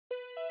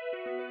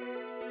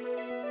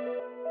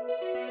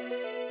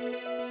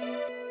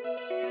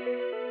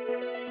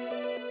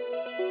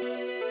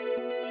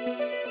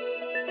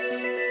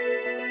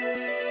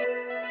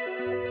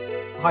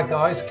Hi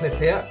guys, Cliff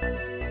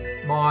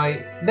here.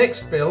 My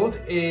next build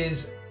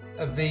is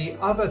the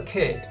other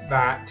kit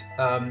that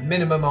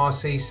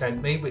MinimumRC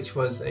sent me, which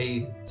was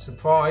a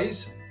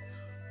surprise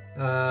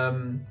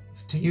to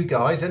you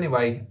guys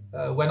anyway.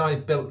 When I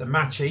built the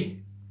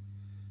Machi,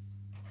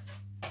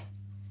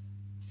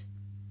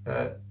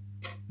 the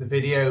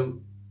video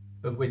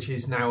of which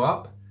is now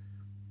up,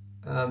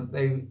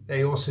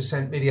 they also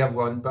sent me the other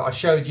one, but I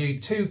showed you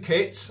two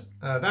kits.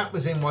 That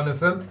was in one of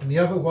them, and the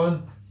other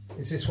one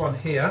is this one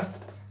here.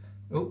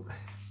 Oh,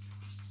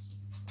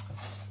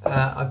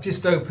 I've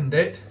just opened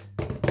it,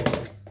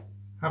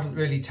 haven't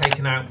really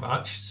taken out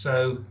much,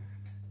 so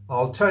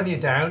I'll turn you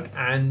down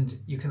and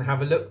you can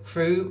have a look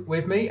through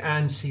with me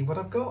and see what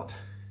I've got.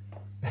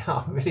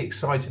 I'm really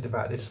excited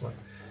about this one.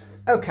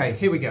 Okay,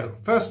 here we go.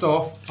 First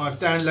off, I've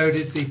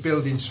downloaded the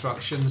build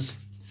instructions.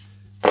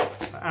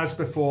 As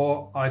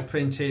before, I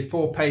printed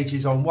 4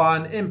 pages on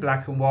one in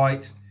black and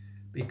white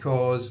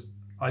because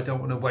I don't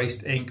want to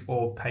waste ink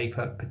or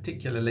paper,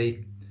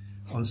 particularly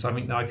on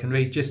something that I can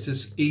read just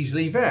as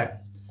easily there.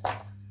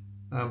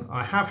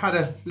 I have had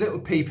a little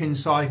peep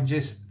inside and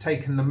just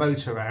taken the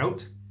motor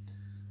out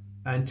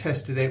and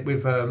tested it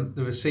with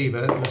the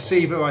receiver. The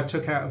receiver I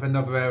took out of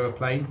another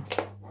aeroplane.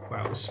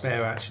 Well, it was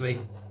spare actually.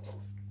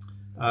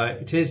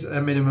 It is a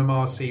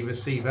MinimumRC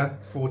receiver,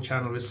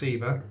 4-channel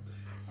receiver,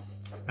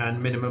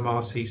 and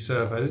MinimumRC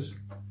servos,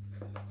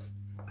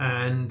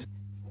 and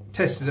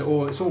tested it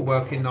all. It's all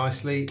working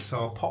nicely, so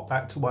I'll pop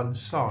that to one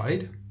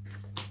side.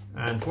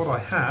 And what I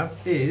have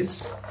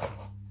is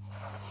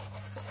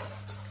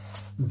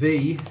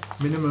the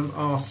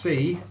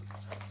MinimumRC.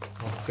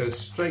 I'll go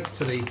straight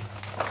to the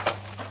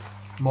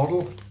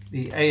model,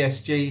 the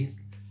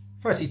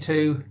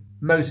ASG-32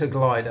 motor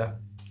glider.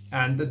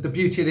 And the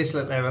beauty of this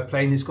little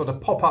aeroplane is got a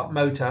pop-up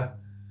motor.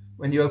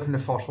 When you open the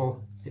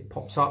throttle, it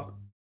pops up,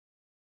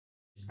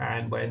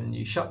 and when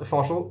you shut the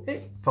throttle,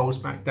 it folds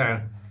back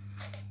down.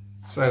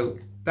 So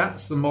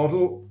that's the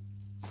model.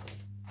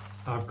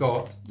 I've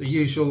got the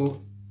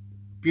usual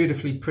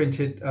beautifully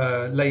printed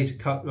laser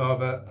cut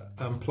rather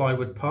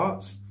plywood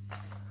parts.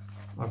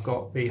 I've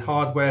got the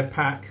hardware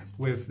pack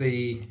with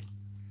the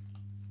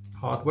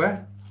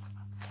hardware.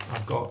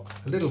 I've got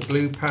a little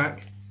glue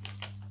pack,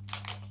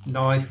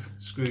 knife,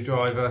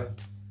 screwdriver,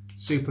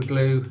 super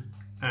glue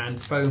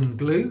and foam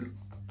glue.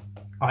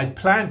 I'd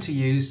planned to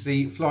use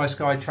the Fly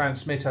Sky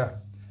transmitter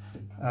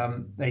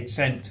they'd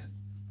sent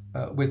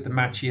with the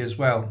Machi as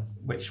well,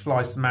 which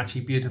flies the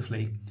Machi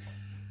beautifully.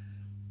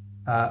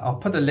 I'll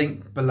put a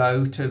link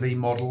below to the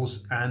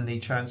models and the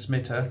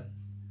transmitter,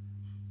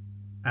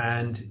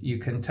 and you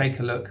can take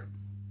a look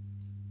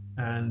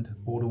and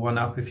order one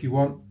up if you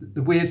want.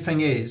 The weird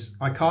thing is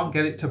I can't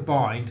get it to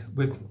bind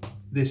with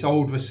this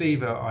old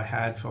receiver I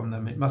had from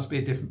them. It must be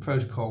a different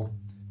protocol.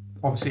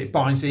 Obviously it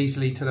binds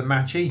easily to the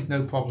Machi,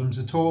 no problems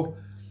at all,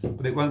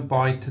 but it won't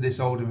bind to this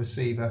older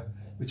receiver,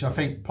 which I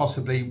think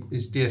possibly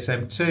is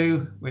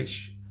DSM-2,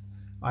 which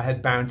I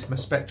had bound to my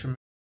Spectrum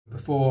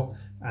before,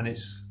 and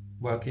it's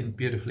working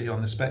beautifully on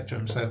the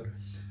Spectrum, so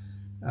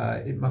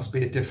it must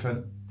be a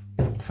different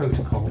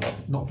protocol.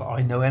 Not that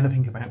I know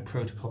anything about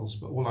protocols,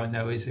 but all I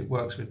know is it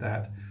works with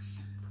that.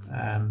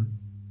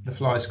 The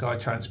Fly Sky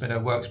transmitter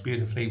works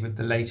beautifully with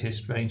the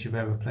latest range of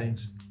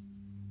aeroplanes.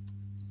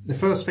 The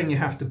first thing you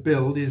have to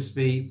build is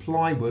the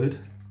plywood.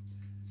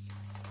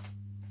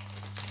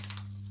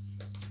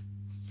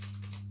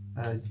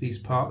 These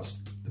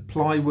parts, the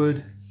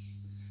plywood,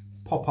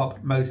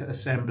 pop-up motor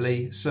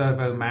assembly,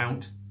 servo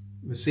mount,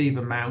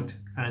 receiver mount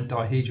and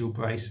dihedral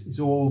brace is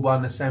all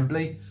one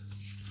assembly.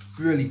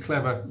 Really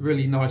clever,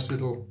 really nice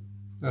little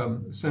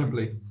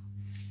assembly.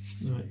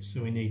 Right,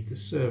 so we need the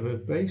servo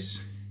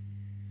base.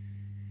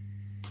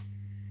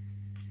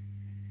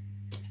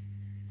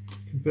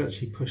 You can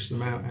virtually push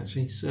them out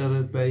actually.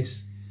 Servo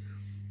base.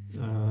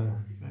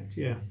 In fact,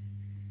 yeah,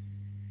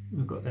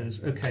 I've got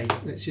those. Okay,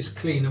 let's just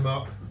clean them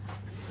up.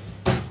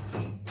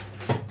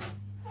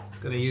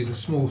 Going to use a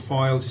small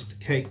file just to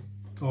take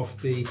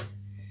off the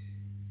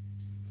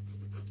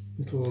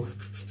little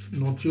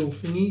nodule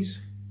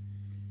thingies.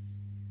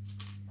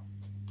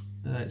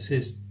 It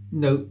says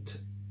note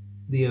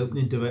the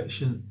opening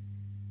direction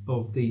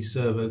of the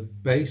servo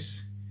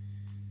base.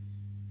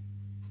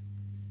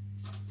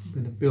 I'm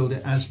going to build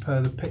it as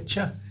per the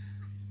picture.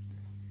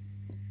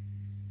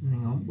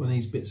 Hang on, one of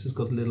these bits has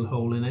got a little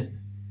hole in it.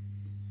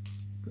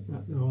 Put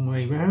that the wrong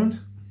way round.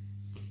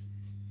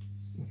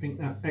 I think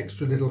that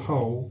extra little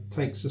hole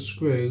takes a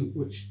screw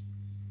which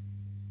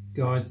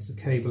guides the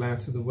cable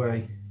out of the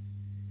way.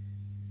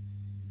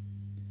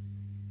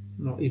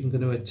 I'm not even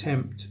going to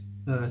attempt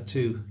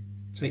to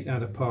take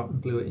that apart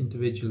and glue it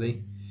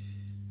individually.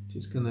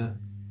 Just going to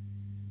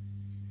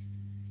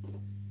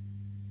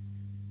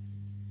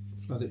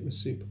flood it with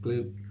super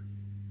glue.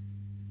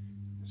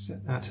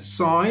 Set that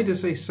aside,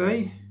 as they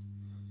say,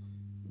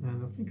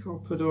 and I think I'll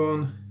put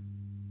on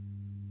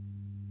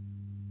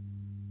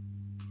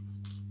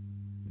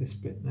this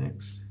bit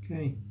next.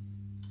 Okay,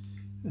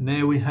 and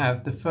there we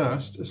have the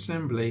first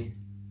assembly.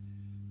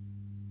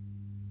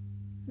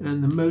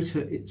 And the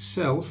motor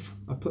itself,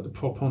 I put the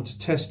prop on to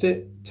test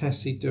it,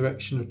 test the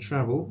direction of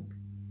travel.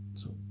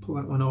 So I'll pull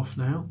that one off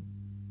now.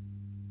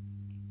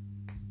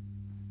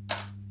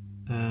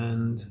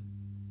 And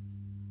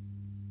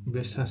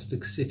this has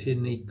to sit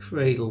in the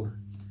cradle.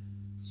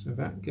 So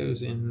that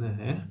goes in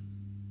there.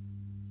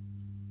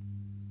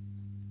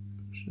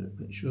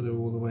 Make sure they're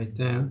all the way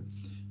down.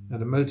 Now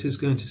the motor is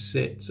going to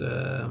sit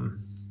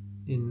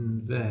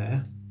in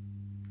there,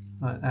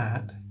 like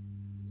that.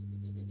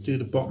 Do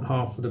the bottom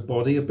half of the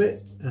body a bit,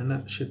 and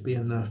that should be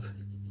enough.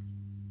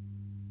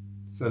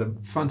 So the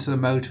front of the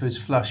motor is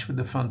flush with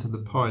the front of the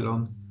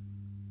pylon.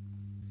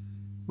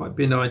 Might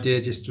be an idea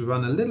just to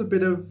run a little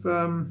bit of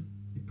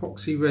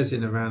epoxy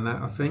resin around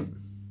that, I think.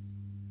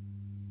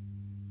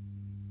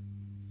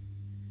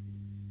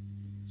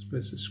 I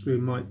suppose the screw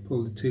might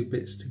pull the two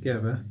bits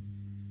together.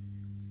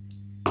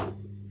 I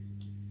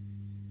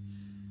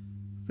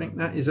think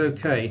that is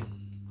okay.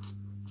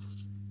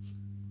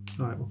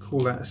 Right, we'll call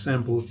that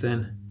assembled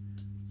then.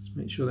 Let's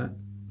make sure that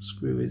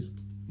screw is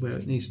where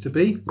it needs to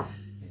be.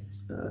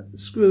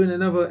 Screw in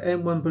another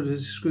M1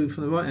 British screw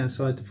from the right hand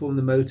side to form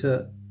the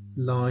motor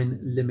line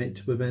limit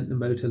to prevent the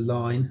motor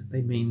line,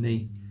 they mean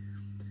the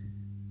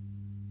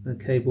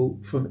cable,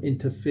 from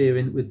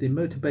interfering with the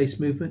motor base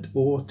movement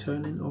or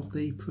turning of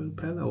the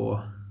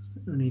propeller.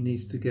 It only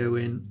needs to go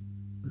in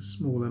a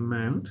small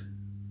amount.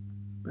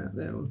 About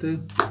there will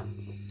do.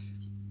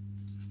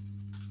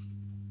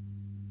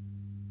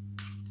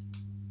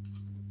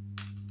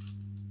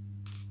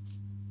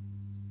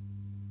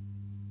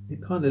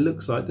 It kind of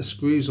looks like the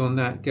screws on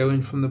that go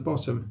in from the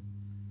bottom,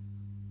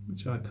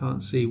 which I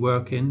can't see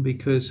working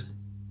because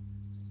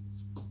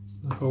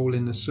the hole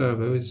in the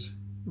servo is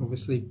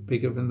obviously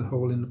bigger than the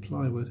hole in the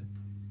plywood.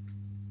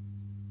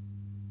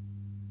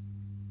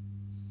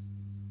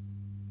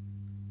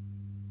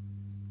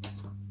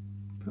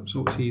 Perhaps I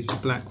ought to use the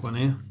black one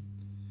here,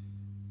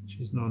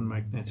 which is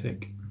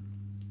non-magnetic.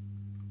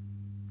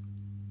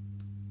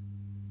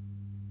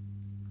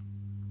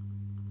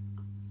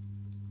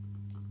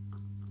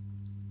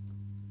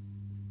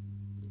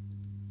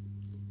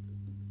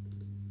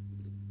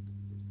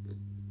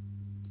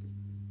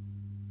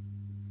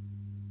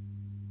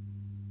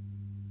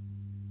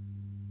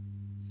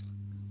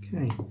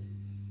 Okay,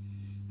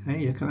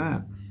 hey, look at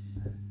that.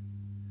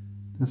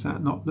 Does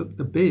that not look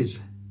the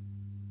biz?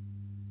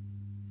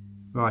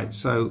 Right,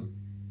 so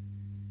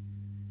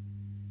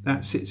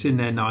that sits in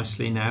there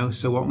nicely now.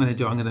 So what I'm going to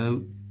do, I'm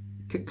going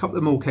to cut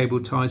the more cable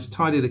ties,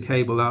 tidy the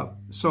cable up,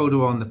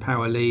 solder on the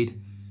power lead,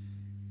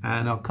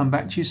 and I'll come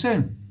back to you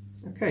soon.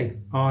 Okay,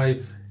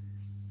 I've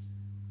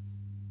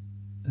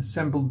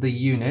assembled the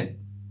unit.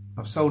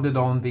 I've soldered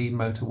on the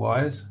motor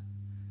wires,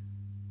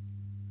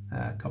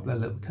 a couple of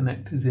little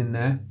connectors in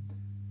there,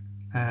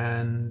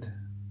 and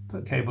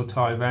put cable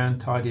tie around,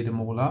 tidied them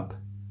all up.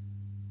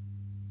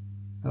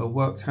 I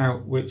worked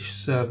out which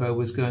servo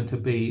was going to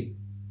be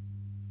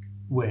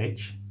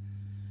which,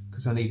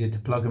 because I needed to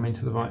plug them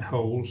into the right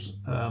holes.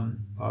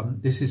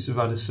 This is the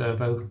rudder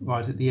servo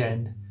right at the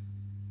end.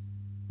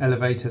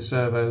 Elevator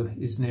servo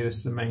is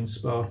nearest the main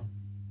spar,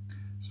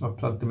 so I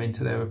plugged them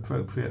into their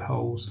appropriate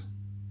holes.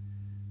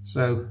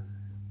 So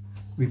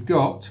we've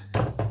got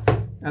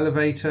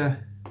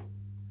elevator,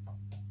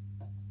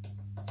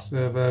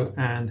 servo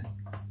and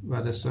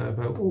rudder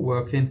servo all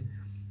working.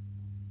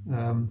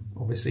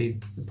 Obviously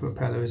the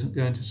propeller isn't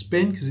going to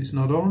spin because it's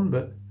not on,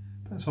 but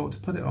perhaps I ought to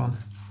put it on.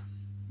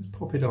 Let's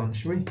pop it on,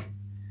 shall we?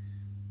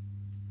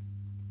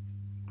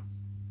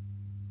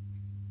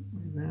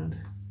 Around.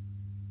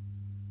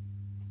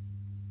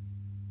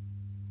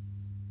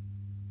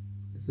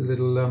 There's a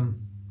little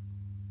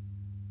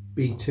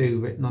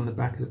B2 written on the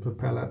back of the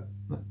propeller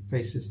that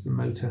faces the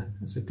motor.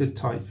 That's a good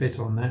tight fit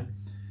on there.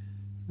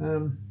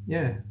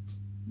 Yeah,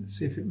 let's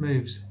see if it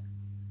moves.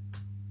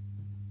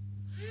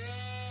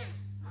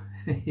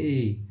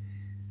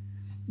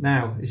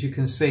 Now, as you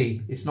can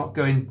see, it's not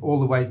going all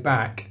the way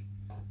back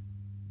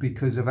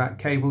because of that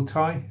cable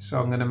tie, so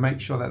I'm going to make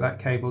sure that that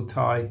cable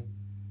tie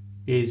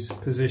is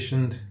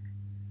positioned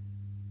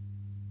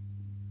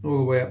all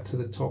the way up to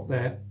the top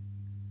there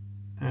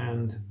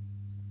and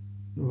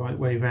the right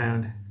way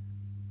round.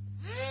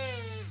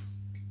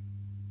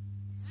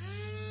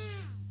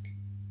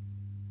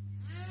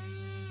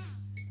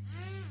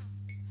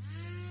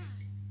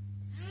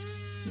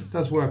 It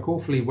does work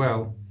awfully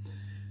well.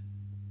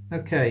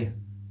 Okay.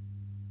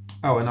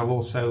 Oh, and I've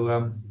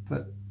also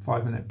put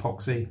 5-minute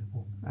epoxy,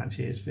 or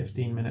actually it's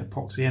 15-minute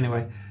epoxy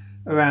anyway,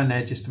 around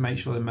there just to make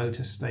sure the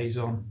motor stays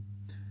on.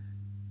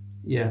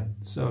 Yeah,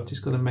 so I've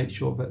just got to make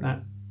sure that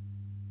that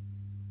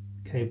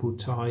cable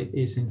tie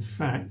is in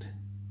fact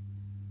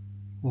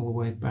all the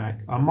way back.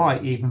 I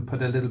might even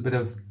put a little bit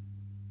of,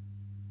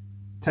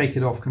 take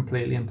it off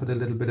completely and put a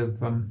little bit of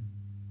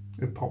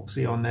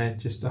epoxy on there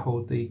just to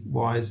hold the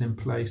wires in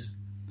place.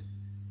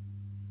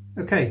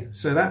 Okay,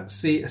 so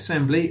that's the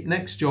assembly.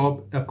 Next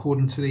job,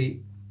 according to the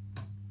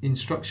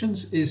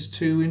instructions, is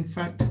to in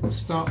fact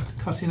start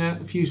cutting out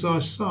the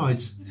fuselage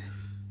sides.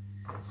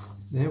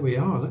 There we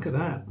are, look at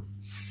that.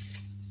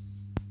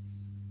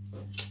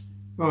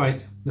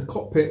 Right, the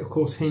cockpit of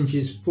course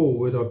hinges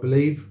forward, I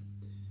believe.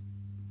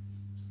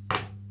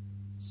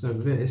 So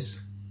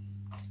this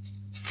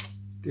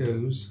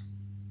goes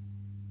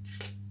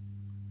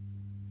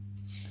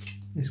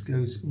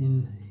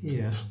in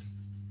here.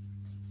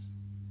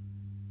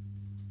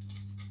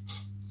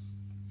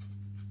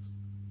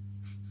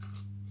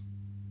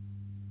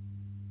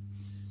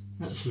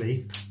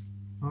 Actually,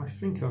 I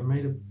think I've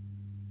made a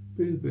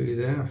boo-boo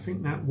there. I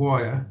think that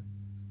wire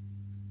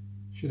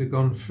should have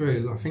gone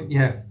through. I think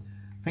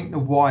the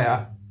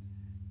wire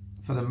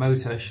for the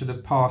motor should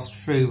have passed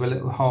through the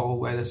little hole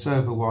where the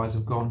servo wires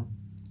have gone,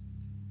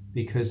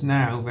 because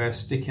now they're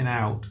sticking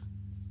out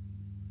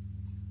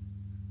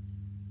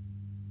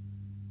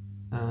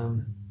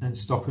and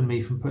stopping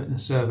me from putting the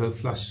servo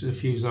flush to the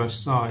fuselage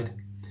side.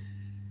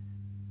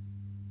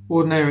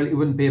 Ordinarily it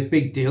wouldn't be a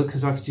big deal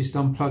because I could just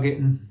unplug it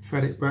and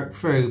thread it back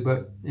through,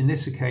 but in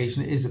this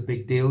occasion it is a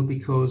big deal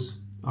because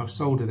I've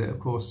soldered it, of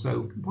course.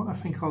 So what I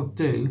think I'll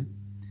do,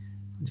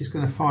 I'm just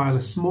going to file a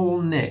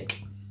small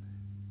nick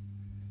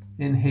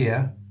in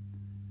here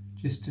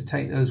just to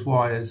take those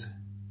wires.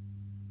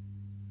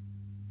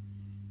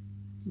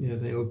 Yeah,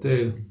 they'll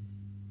do.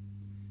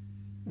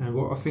 And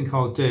what I think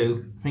I'll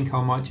do, I think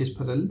I might just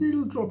put a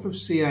little drop of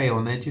CA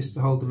on there just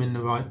to hold them in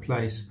the right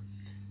place.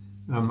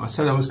 I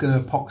said I was going to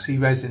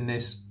epoxy resin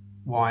this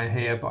wire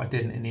here, but I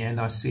didn't in the end.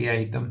 I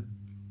CA'd them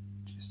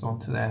just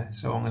onto there.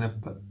 So I'm going to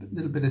put a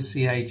little bit of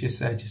CA just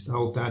there just to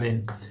hold that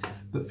in.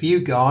 But for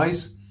you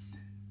guys,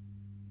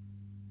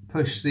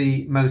 push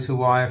the motor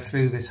wire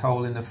through this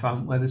hole in the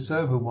front where the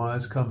servo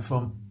wires come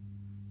from.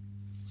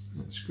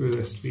 That screw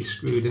has to be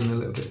screwed in a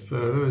little bit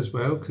further as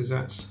well because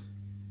that's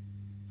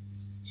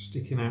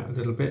sticking out a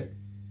little bit.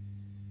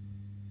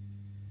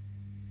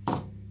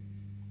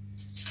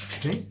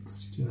 Okay,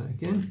 let's do that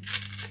again.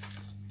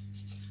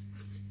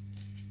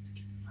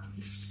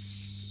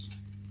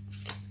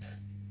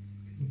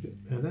 A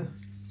bit better.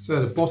 So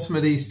the bottom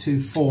of these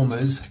two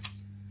formers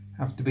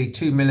have to be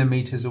 2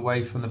 millimeters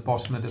away from the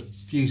bottom of the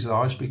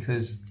fuselage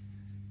because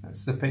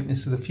that's the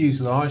thickness of the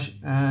fuselage,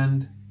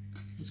 and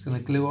it's going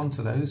to glue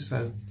onto those.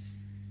 So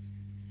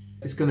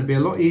it's going to be a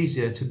lot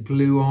easier to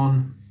glue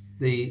on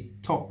the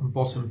top and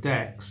bottom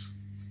decks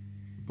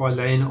by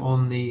laying it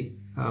on the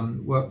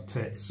work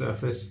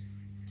surface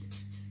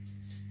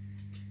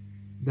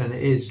than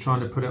it is trying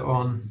to put it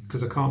on,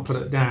 because I can't put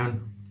it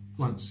down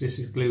once this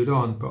is glued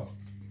on, but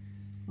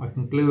I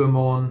can glue them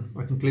on,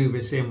 I can glue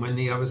this in when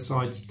the other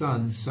side's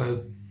done.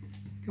 So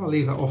I'll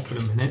leave that off for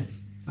a minute.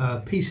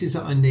 Pieces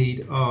that I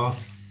need are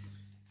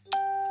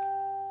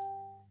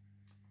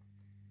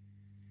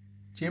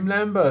Jim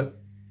Lambert.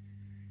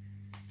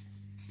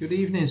 Good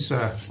evening,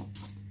 sir.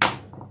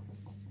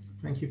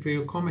 Thank you for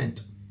your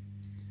comment.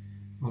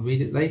 I'll read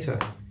it later.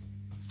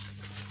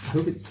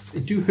 I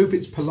do hope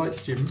it's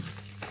polite, Jim.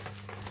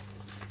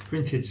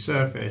 Printed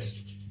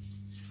surface.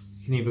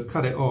 You can either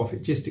cut it off,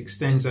 it just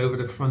extends over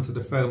the front of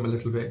the foam a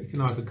little bit. You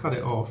can either cut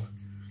it off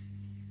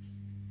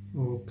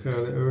or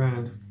curl it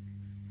around.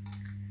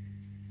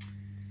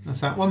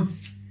 That's that one.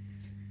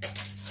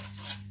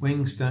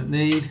 Wings don't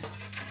need.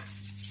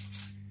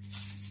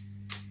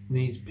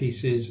 These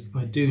pieces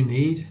I do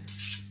need.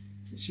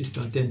 Let's just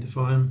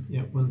identify them.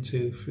 Yeah, 1,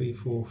 2, 3,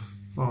 4,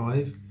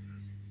 5.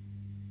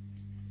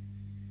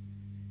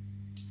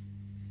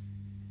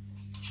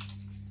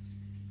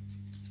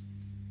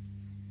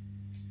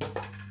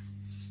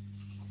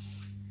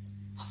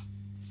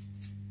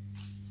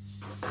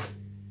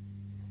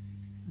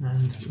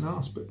 And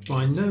last but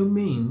by no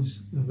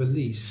means the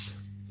least,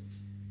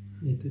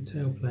 I need the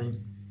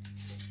tailplane.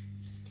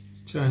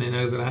 Just turning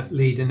over that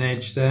leading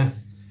edge there.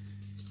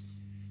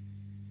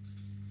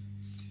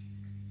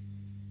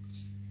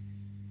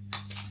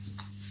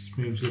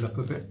 Moves it up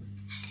a bit.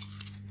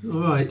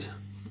 Alright,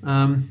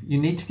 you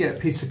need to get a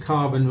piece of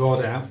carbon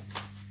rod out,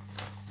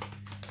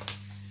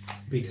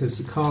 because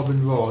the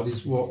carbon rod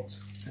is what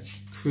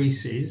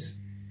creases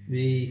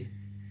the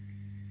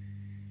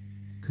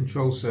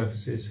control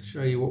surfaces. I'll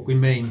show you what we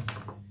mean.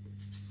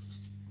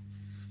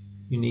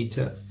 You need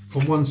to,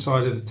 on one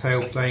side of the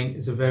tailplane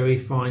is a very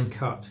fine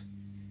cut.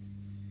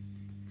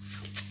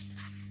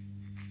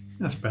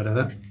 That's better,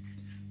 that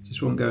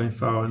just wasn't going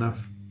far enough.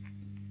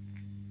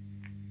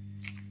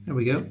 There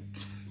we go.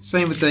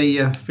 Same with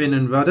the fin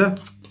and rudder.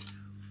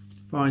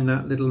 Find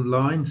that little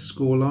line,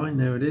 score line,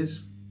 there it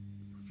is.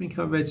 I think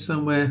I read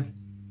somewhere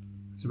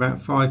it's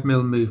about 5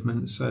 mm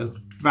movement, so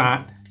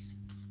that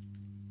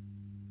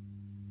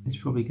is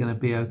probably going to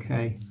be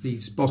okay.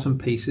 These bottom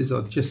pieces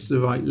are just the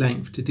right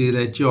length to do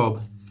their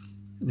job,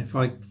 and if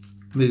I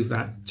move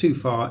that too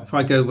far, if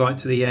I go right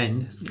to the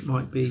end, it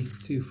might be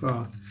too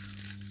far.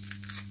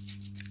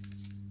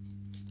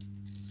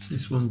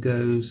 This one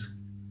goes,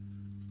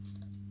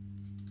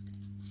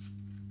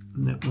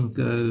 and that one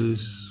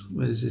goes,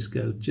 where does this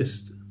go?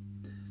 Just,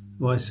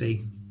 oh, I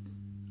see,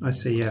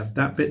 yeah,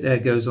 that bit there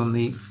goes on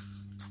the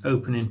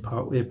opening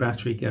part where the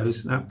battery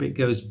goes, that bit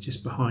goes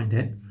just behind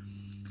it.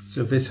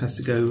 So this has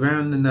to go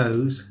round the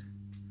nose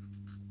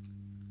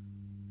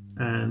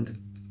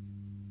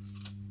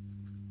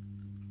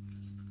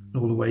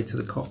all the way to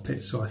the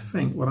cockpit. So I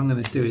think what I'm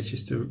going to do is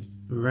just to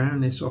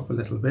round this off a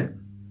little bit,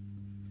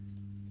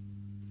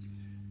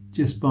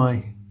 just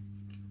by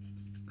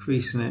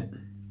creasing it.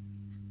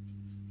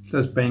 It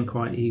does bend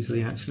quite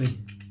easily actually.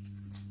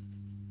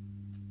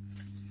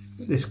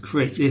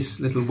 This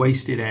little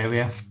wasted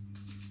area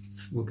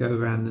will go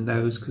around the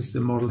nose because the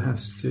model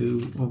has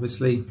to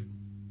obviously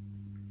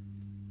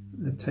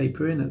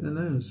taper in at the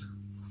nose.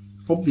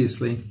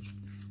 Obviously,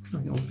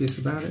 nothing obvious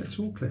about it at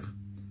all, Cliff.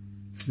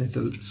 There's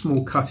a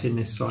small cut in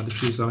this side, the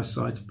fuselage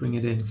side, to bring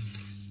it in.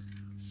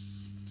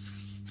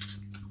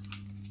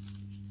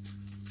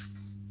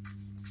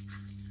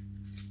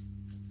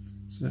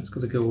 So that's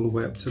got to go all the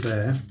way up to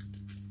there.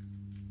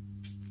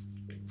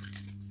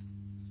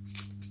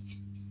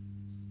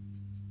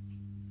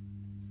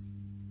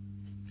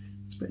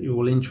 I bet you're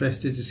all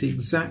interested to see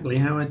exactly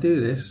how I do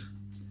this.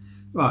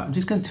 Right, I'm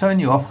just going to turn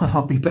you off.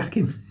 I'll be back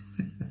in.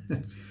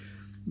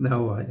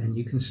 No, right then,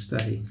 you can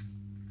stay.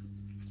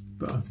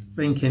 But I'm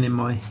thinking in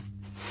my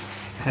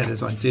head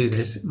as I do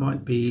this, it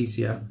might be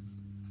easier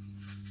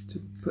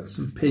to put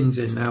some pins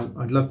in. Now,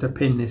 I'd love to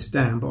pin this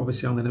down, but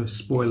obviously I'm going to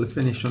spoil the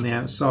finish on the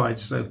outside,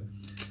 so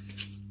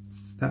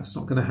that's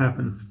not going to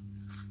happen.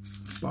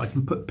 But I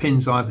can put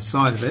pins either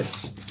side of it,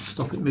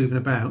 stop it moving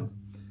about.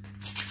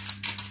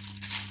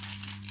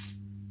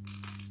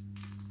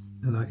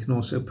 And I can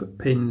also put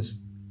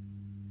pins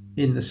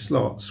in the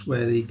slots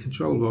where the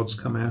control rods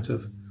come out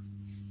of.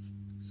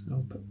 So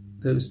I'll put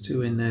those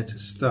two in there to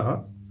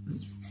start.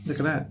 Look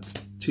at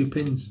that, 2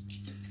 pins.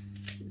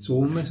 It's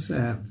almost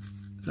there.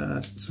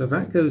 So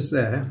that goes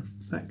there,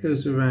 that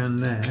goes around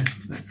there,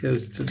 that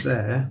goes to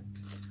there.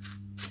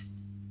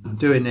 I'm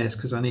doing this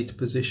because I need to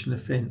position the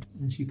fin.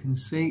 As you can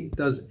see, it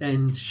does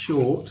end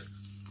short.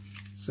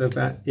 So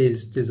that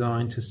is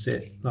designed to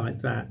sit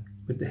like that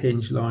with the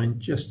hinge line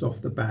just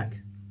off the back.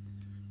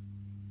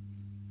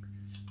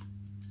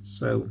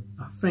 So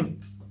I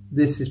think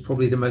this is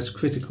probably the most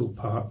critical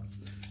part.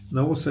 And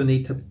I also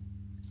need to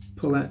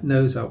pull that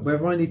nose up.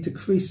 Whether I need to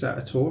crease that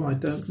at all, I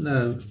don't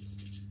know.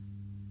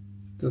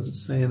 Doesn't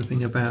say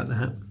anything about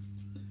that.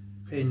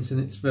 Pins, and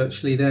it's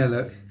virtually there,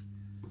 look.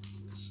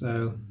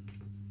 So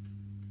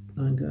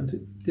I'm going to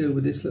go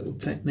with this little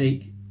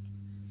technique.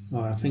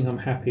 Oh, I think I'm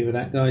happy with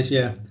that, guys,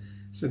 yeah.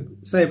 So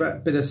say about a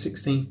bit of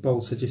 16th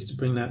balsa just to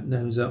bring that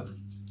nose up.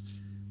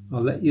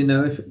 I'll let you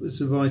know if it was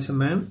the right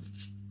amount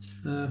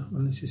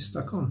when this is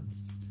stuck on.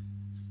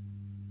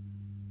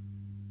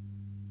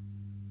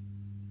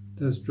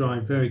 It does dry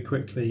very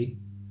quickly,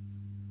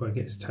 well, it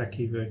gets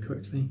tacky very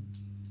quickly.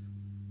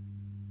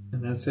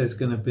 And as there's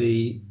going to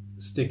be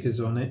stickers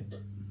on it,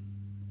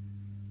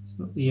 it's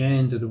not the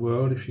end of the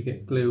world if you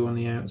get glue on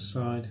the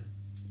outside.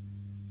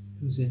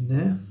 Goes in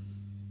there,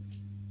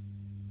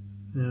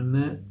 down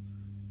there,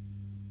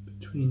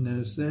 between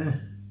those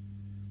there,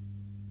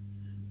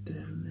 and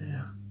down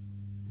there.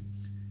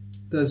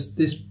 Does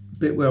this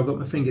bit where I've got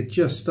my finger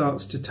just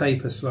starts to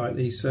taper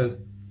slightly, so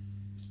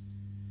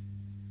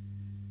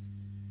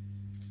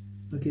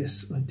I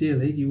guess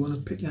ideally you want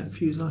to pick that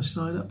fuselage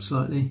side up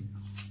slightly.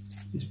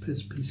 Just put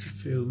a piece of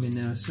film in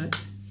there a sec.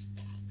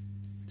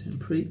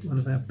 Temporary, one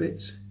of our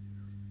bits.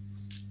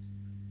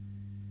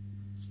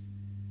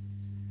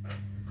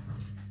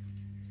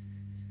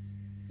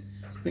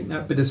 I think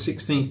that bit of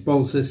 16th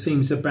balsa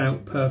seems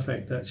about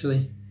perfect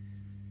actually.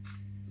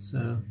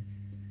 So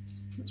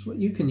that's what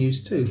you can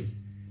use too.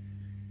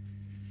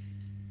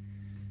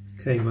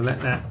 Okay, we'll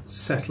let that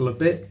settle a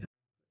bit.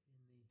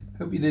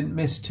 Hope you didn't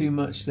miss too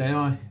much there.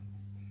 I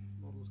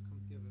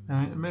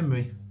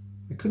memory.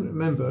 I couldn't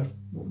remember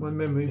what my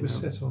memory was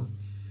set on.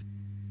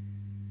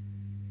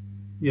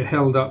 You're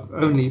held up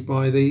only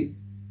by the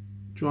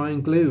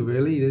drying glue,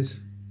 really. There's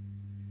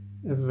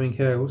everything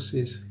else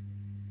is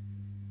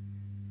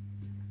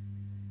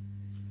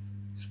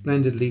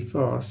splendidly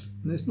fast.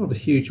 And there's not a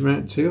huge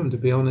amount to them, to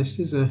be honest.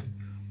 There's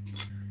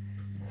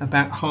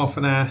about half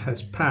an hour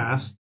has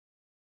passed.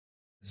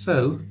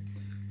 So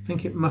I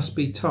think it must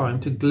be time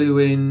to glue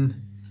in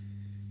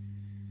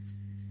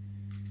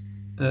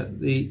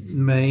the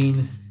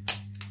main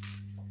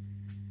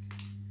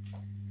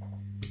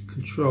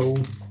control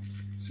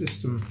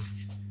system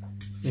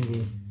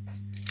thingy.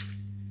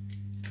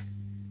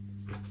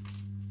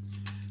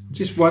 I'm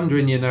just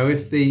wondering, you know,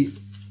 if the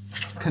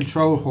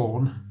control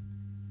horn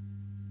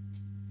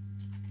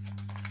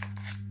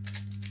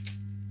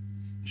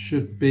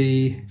should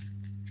be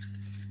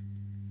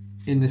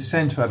in the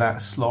center of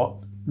that slot,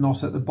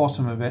 not at the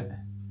bottom of it,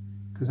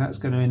 because that's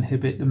going to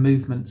inhibit the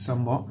movement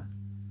somewhat.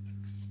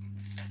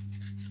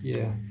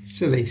 Yeah,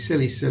 silly,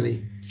 silly,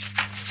 silly.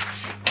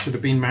 Should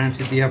have been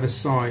mounted the other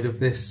side of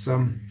this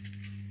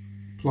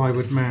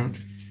plywood mount.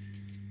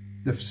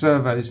 The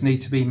servos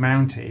need to be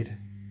mounted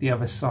the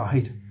other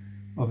side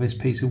of this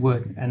piece of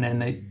wood, and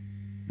then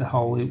the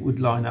hole it would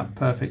line up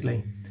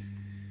perfectly.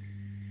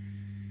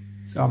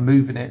 So I'm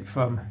moving it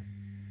from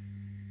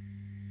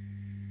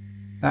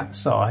that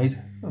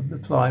side of the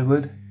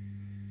plywood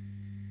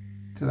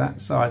to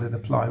that side of the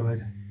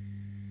plywood,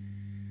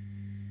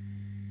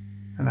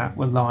 and that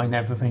will line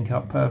everything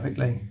up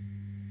perfectly.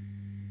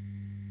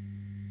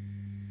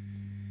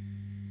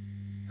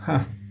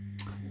 Huh.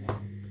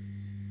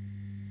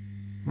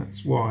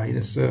 That's why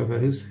the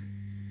servos.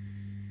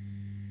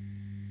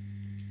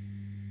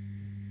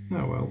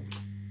 Oh well,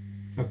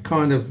 I've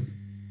kind of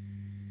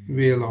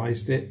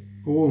realised it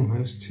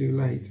almost too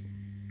late.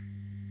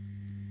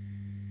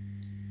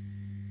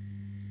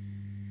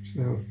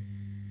 So,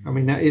 I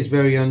mean, that is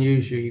very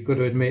unusual, you've got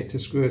to admit, to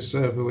screw a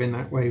servo in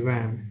that way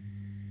round.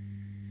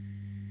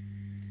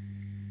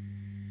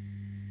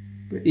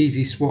 But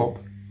easy swap.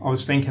 I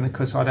was thinking, of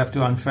course, I'd have to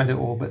unthread it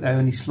all, but they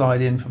only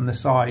slide in from the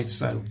sides,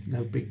 so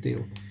no big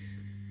deal.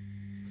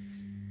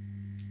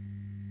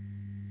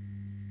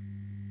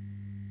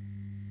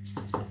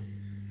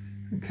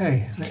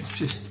 Okay, let's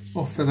just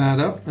offer that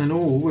up and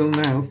all will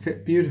now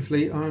fit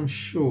beautifully, I'm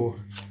sure.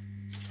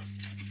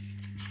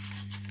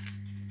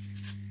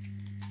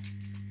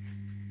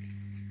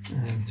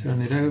 And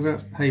turn it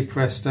over. Hey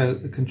presto,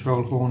 the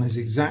control horn is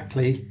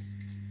exactly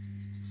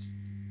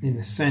in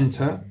the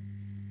centre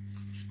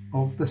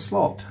of the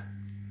slot.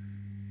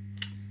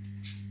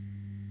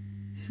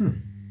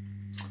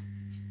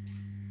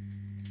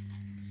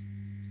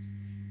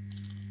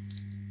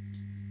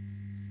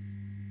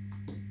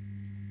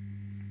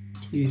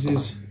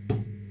 Tweezers,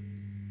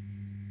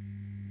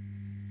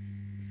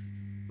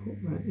 put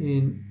that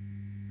in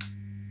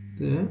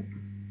there.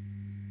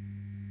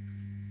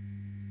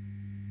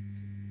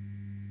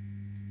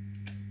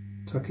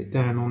 Tuck it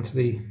down onto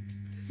the,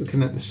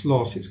 looking at the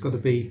slot, it's got to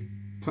be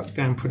tucked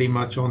down pretty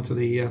much onto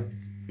the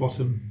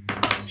bottom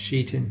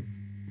sheeting.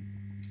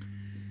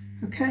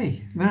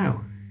 Okay,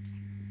 now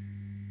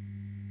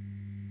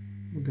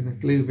I'm going to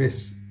glue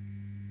this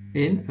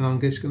in and I'm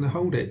just going to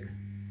hold it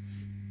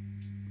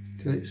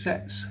till it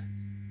sets.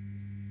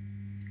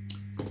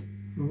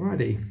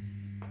 Alrighty.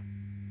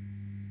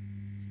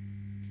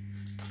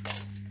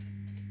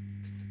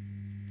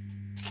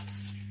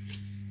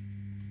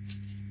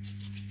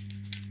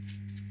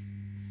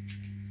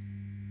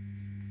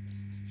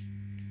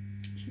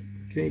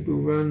 Cable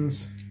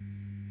runs.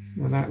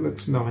 Now that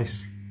looks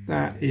nice.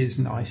 That is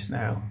nice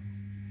now.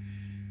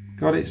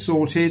 Got it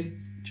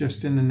sorted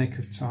just in the nick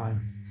of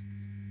time.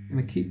 I'm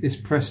going to keep this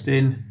pressed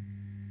in.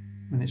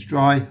 When it's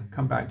dry, I'll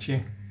come back to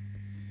you.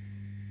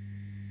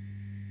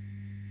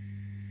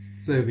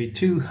 So the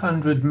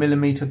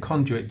 200mm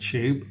conduit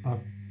tube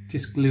I'm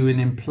just gluing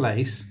in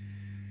place.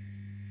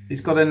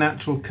 It's got a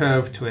natural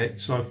curve to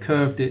it, so I've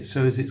curved it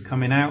so as it's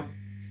coming out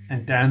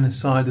and down the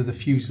side of the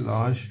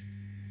fuselage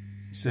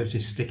instead of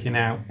just sticking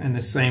out, and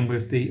the same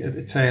with the at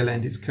the tail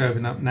end, it's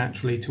curving up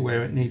naturally to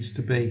where it needs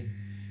to be.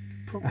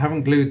 I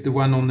haven't glued the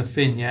one on the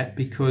fin yet,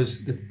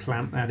 because the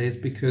clamp, that is,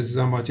 because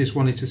I just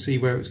wanted to see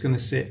where it's going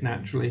to sit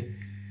naturally,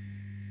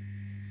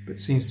 but it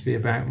seems to be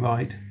about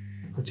right.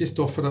 I've just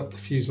offered up the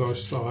fuselage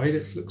side.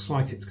 It looks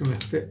like it's going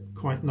to fit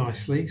quite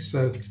nicely,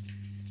 so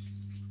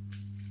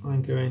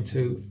I'm going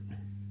to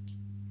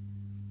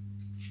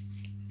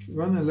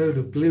run a load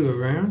of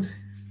glue around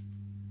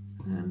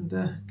and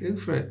go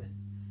for it.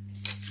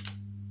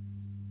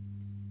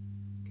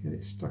 Get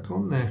it stuck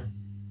on there.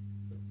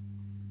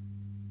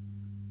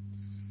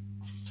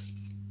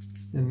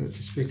 Then it'll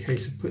just be a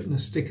case of putting the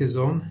stickers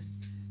on.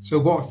 So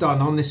what I've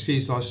done on this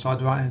fuselage side,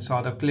 the right hand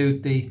side, I've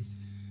glued the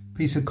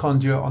piece of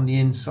conduit on the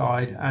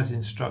inside as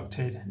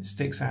instructed. It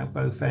sticks out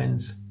both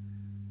ends.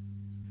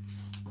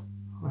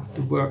 I have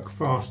to work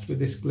fast with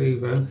this glue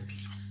though.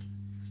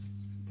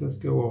 It does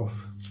go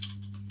off.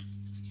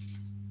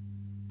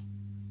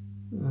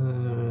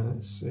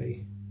 Let's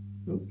see.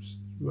 Oops,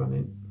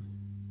 running.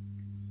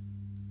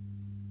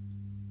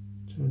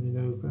 Turn it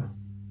over.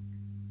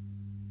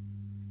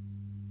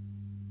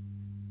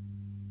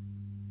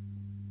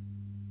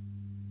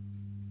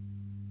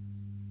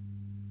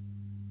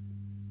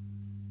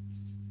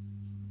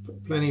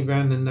 Put plenty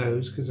around the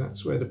nose because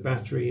that's where the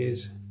battery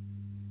is.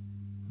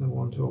 I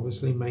want to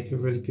obviously make a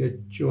really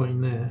good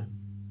join there.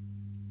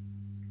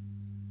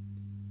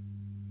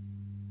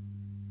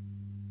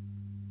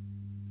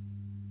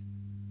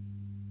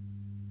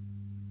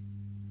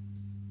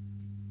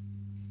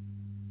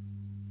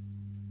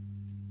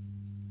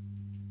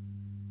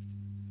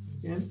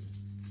 Again.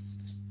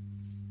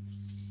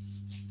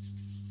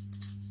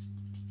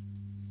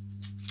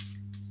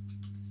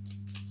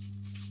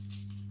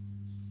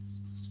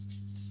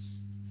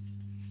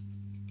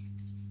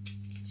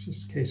 It's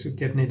just a case of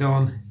getting it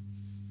on.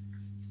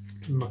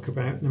 Can muck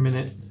about in a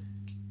minute.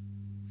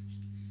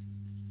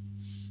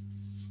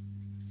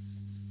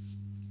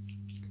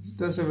 Because it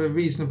does have a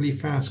reasonably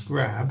fast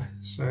grab,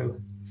 so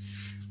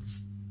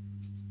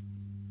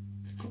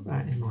got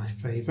that in my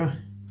favour.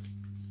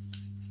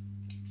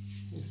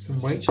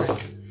 Some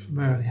weights from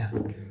earlier.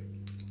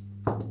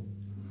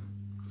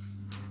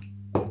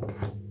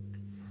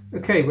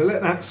 Okay, we'll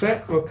let that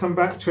set. We'll come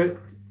back to it,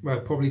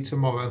 well, probably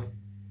tomorrow.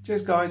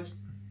 Cheers, guys.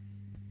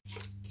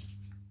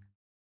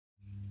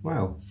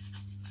 Wow,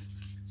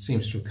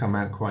 seems to have come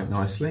out quite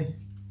nicely.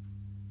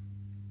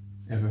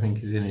 Everything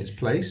is in its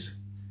place.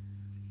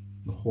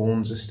 The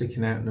horns are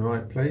sticking out in the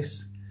right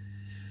place.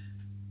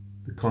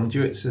 The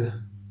conduits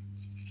are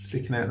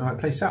sticking out in the right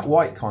place. That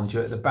white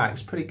conduit at the back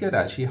is pretty good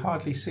actually. You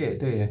hardly see it,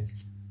 do you?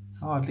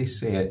 hardly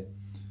see it.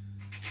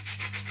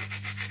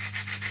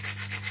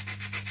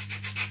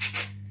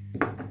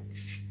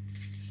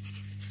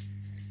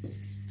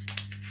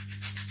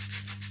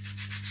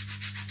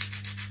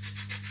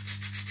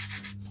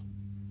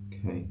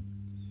 Okay,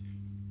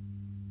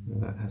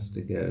 well, that has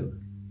to go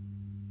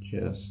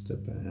just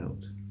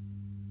about.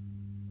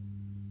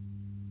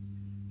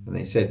 And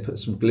they said put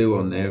some glue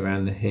on there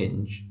around the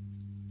hinge,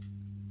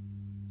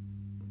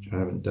 which I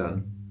haven't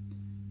done.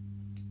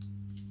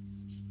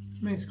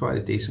 I mean, it's quite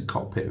a decent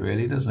cockpit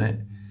really, doesn't it?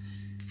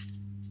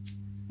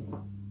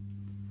 I'm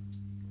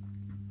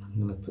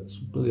going to put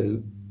some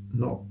glue,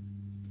 not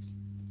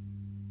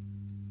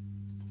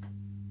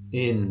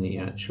in the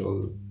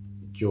actual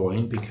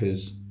join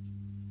because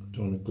I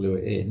don't want to glue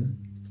it in.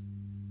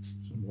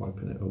 So I'm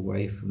wiping it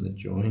away from the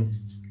join.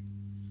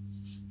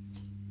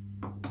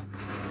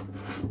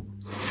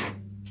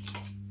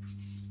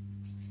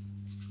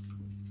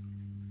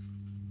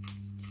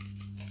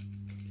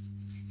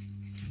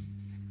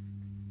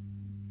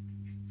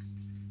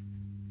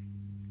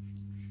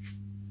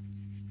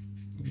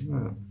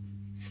 That.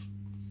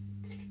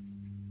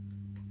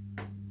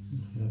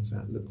 How's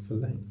that look for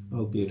length?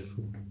 Oh,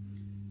 beautiful.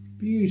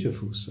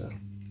 Beautiful, sir.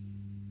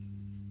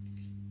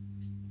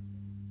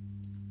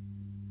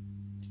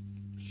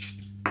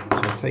 So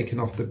I've taken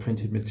off the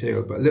printed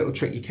material, but a little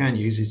trick you can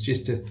use is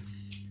just to,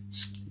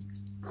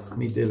 let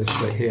me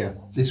illustrate here.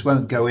 This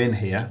won't go in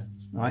here,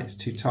 right? It's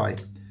too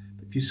tight.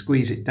 But if you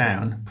squeeze it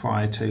down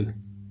prior to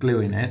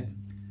gluing it,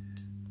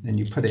 then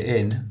you put it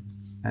in,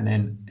 and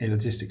then it'll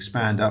just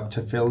expand up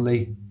to fill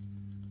the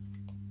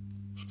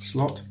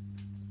slot.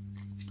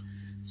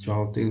 So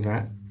I'll do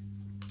that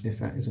if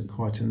that isn't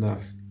quite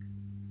enough,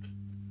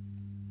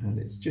 and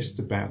it's just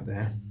about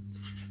there.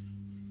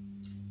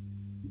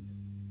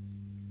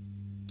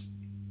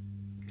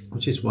 I'm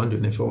just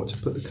wondering if I ought to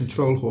put the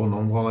control horn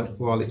on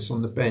while it's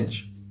on the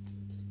bench.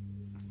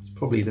 It's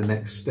probably the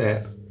next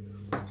step,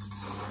 but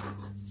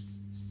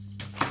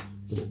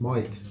it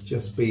might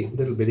just be a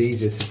little bit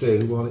easier to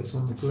do while it's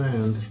on the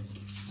ground.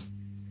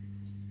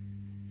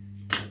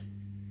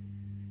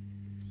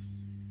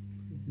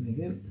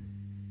 Again.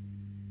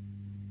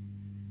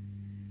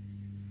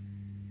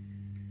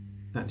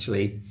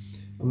 Actually,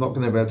 I'm not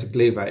going to be able to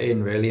glue that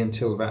in really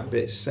until that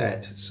bit's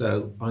set,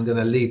 so I'm going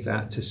to leave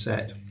that to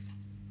set.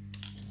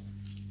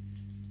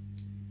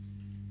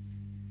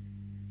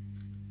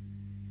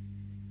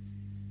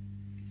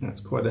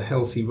 That's quite a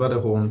healthy rudder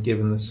horn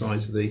given the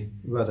size of the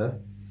rudder.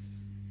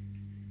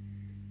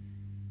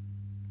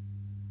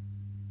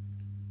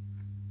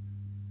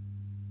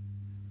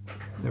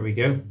 There we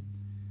go.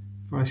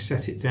 If I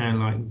set it down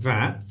like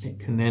that, it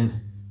can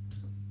then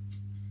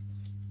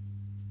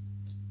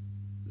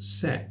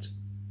set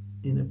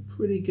in a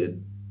pretty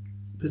good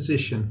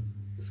position.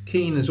 As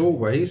keen as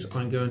always,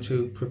 I'm going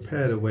to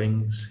prepare the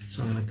wings.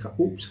 So I'm going to cut,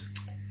 oops,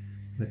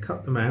 I'm going to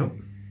cut them out.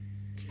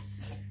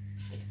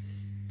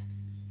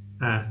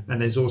 And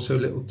there's also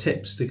little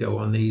tips to go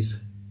on these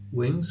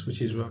wings,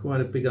 which is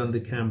quite a big under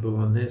camber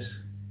on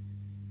this.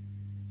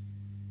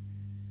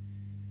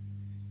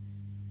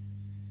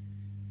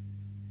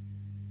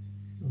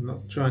 I'm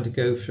not trying to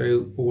go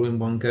through all in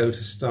one go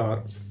to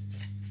start.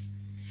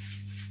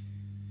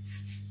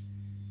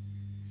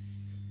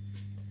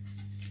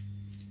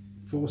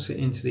 Force it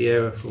into the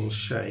aerofoil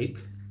shape.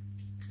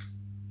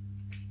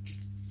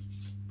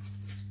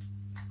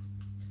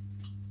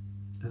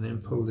 And then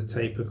pull the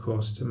tape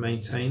across to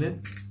maintain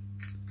it.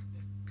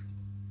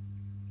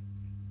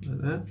 Like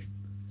that.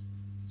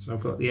 So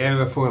I've got the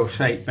aerofoil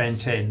shape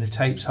bent in, the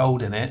tape's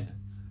holding it,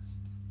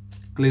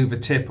 glue the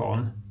tip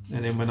on,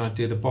 and then when I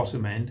do the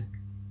bottom end,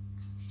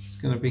 it's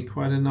going to be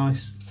quite a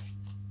nice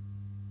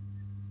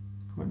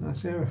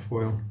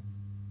aerofoil.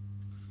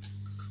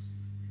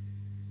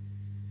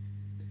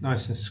 It's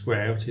nice and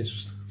square, which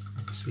is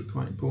obviously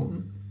quite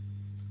important.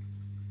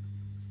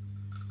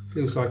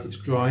 Feels like it's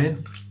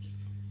drying.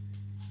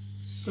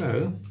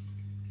 So,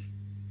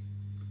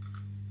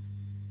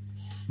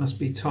 must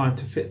be time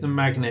to fit the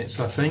magnets,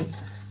 I think.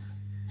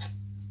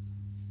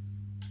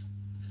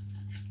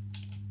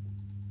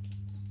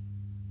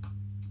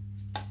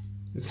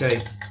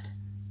 Okay,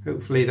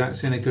 hopefully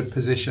that's in a good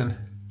position.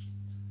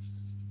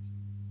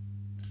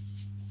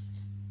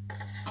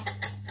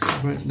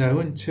 I won't know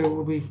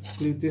until we've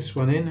glued this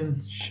one in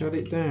and shut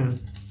it down.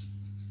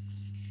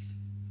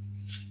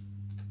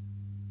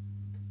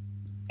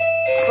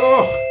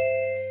 Oh!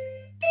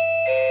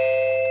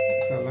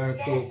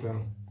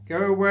 Doorbell. Go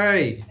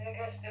away!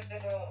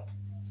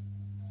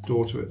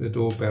 Daughter at the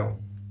doorbell.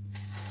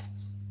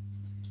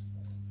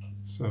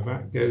 So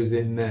that goes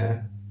in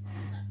there.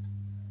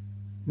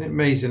 Isn't it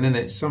amazing, isn't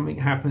it? Something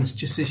happens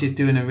just as you're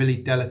doing a really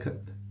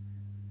delicate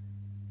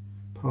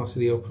part of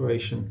the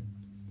operation.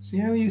 See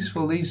how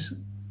useful these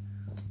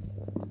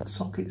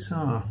sockets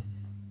are.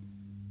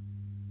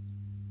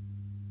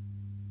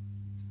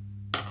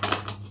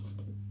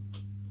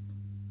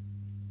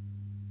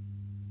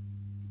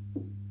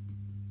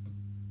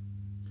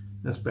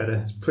 That's better.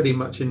 It's pretty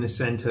much in the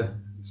center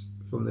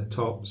from the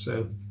top,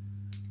 so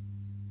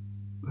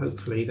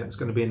hopefully that's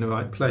going to be in the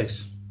right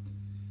place.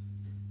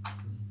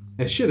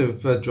 It should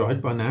have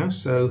dried by now,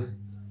 so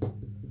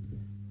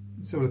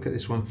let's have a look at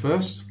this one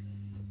first.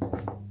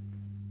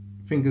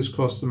 Fingers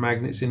crossed the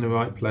magnet's in the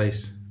right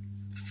place.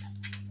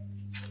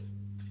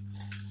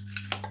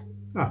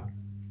 Ah,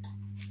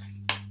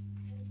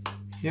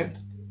 yeah,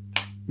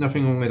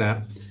 nothing wrong with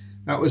that.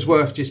 That was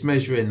worth just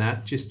measuring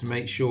that, just to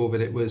make sure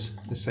that it was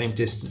the same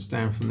distance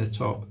down from the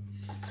top.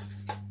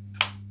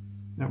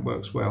 That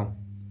works well.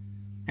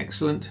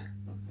 Excellent.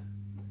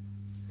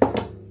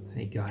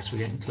 Hey guys, we're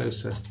getting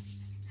closer.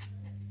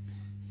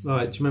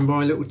 Right, do you remember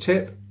my little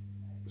tip?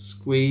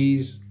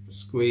 Squeeze,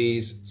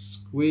 squeeze,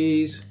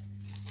 squeeze.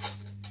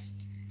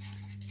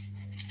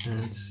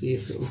 And see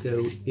if it will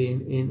go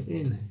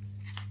in.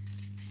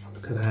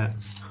 Look at that.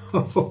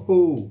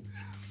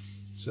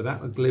 So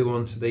that will glue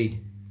onto the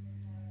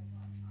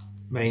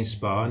main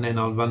spar, and then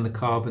I'll run the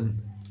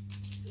carbon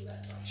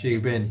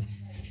tube in.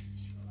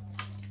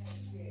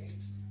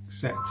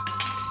 Except,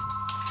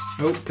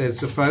 oh, there's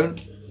the phone.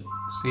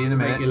 See you in a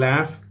minute. Make you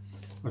laugh.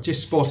 I've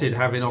just spotted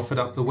having offered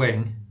up the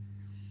wing.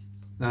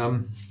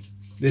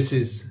 This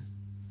is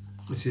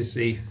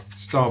the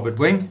starboard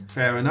wing,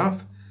 fair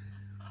enough.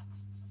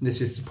 This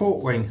is the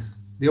port wing,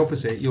 the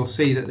opposite. You'll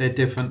see that they're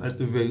different at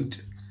the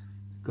root.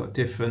 Got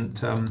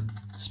different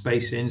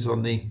spacings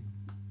on the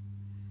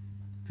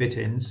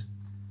fittings.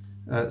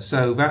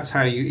 So that's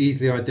how you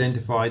easily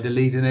identify the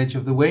leading edge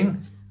of the wing,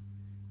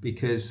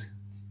 because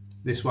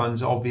this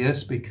one's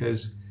obvious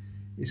because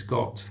it's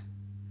got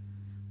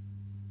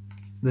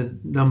the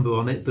number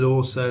on it, but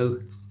also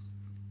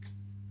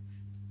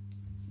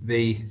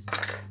the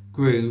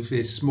groove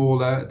is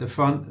smaller at the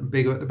front and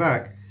bigger at the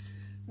back,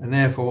 and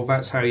therefore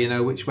that's how you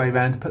know which way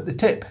round to put the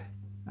tip.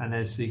 And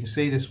as you can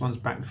see, this one's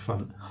back to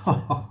front.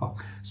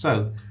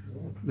 So,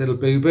 little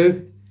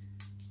boo-boo,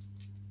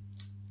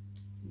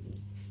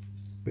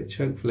 which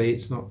hopefully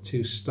it's not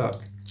too stuck.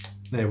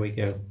 There we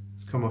go,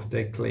 it's come off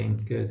dead clean,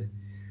 good.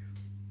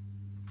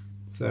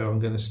 So I'm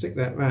going to stick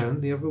that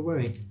round the other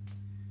way.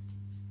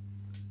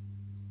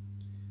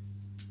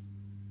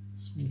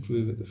 Small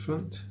groove at the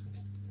front.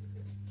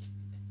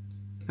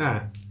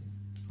 Ah,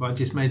 well, I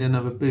just made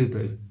another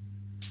boo-boo.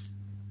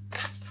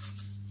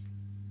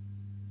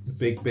 The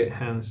big bit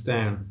hands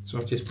down, so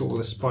I've just put all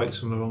the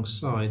spikes on the wrong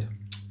side.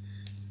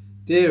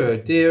 Dear oh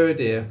dear oh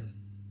dear.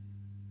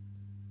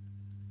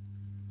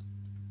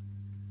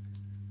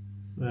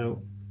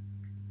 Well,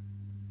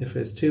 if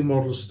there's two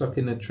models stuck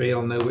in a tree,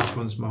 I'll know which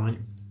one's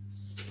mine.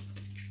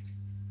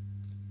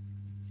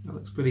 That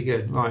looks pretty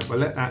good. Right, we'll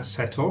let that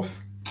set off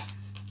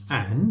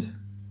and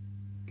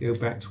go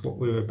back to what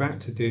we were about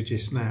to do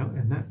just now,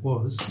 and that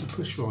was the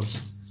push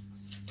rods.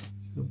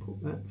 So I'll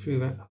put that through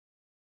that.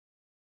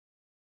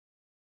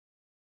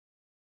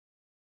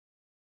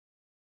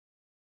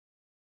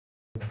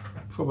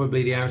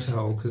 Probably the outer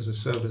hole, because the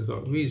servo's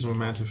got a reasonable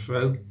amount of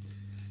throw.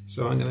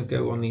 So I'm going to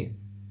go on the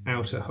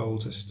outer hole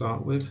to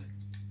start with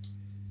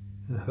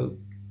and hope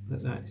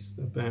that that's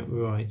about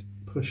right.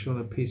 Push on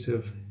a piece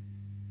of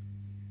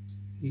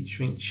heat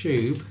shrink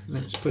tube.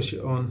 Let's push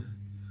it on,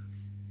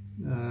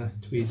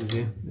 tweezers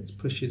here. Let's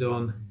push it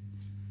on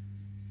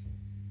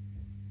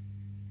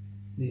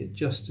the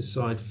adjuster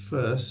side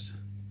first.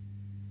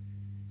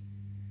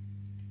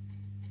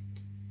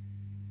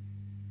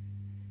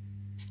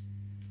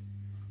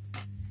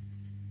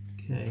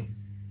 Okay,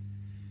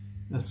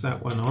 that's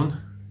that one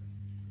on.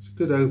 It's a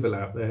good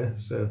overlap there,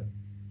 so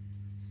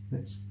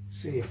let's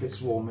see if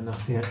it's warm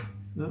enough yet.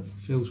 No, it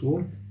feels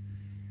warm.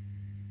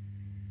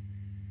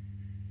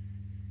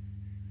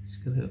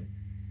 Just going to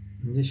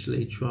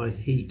initially try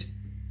heat.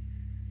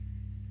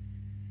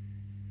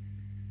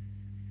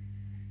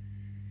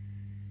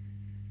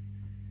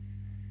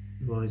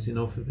 Rising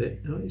off of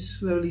it. Oh, it's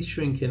slowly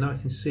shrinking, I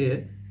can see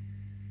it.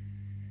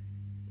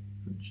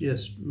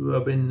 Just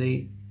rubbing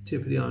the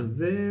tip of the iron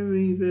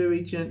very,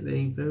 very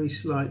gently, very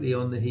slightly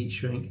on the heat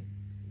shrink.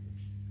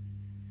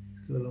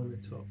 Go along the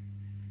top.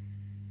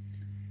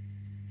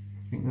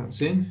 I think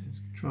that's in. Let's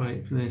try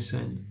it from this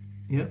end.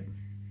 Yep.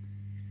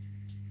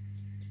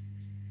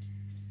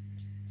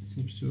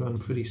 Seems to run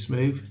pretty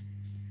smooth.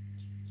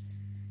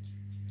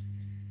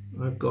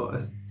 I've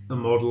got a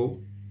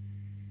model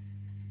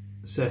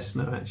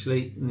Cessna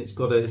actually, and it's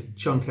got a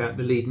chunk out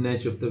the leading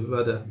edge of the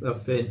rudder,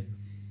 fin,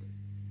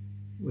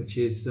 which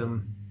is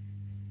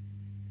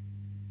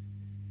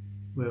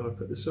where I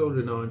put the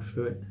soldering iron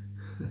through it.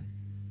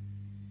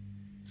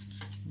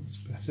 That's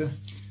better.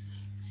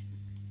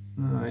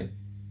 Alright,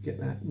 get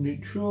that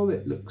neutral,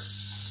 it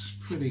looks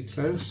pretty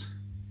close.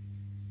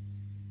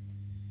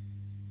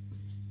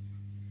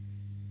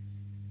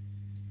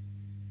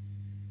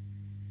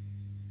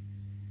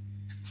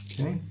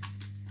 Okay.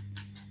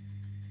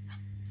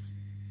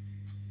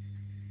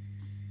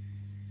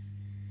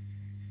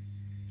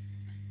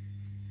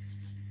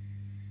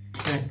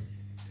 Okay.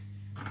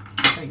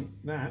 I think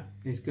that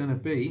is going to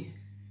be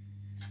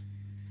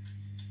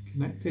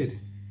connected.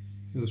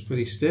 Feels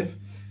pretty stiff.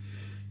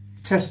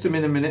 Test them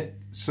in a minute,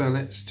 so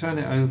let's turn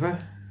it over,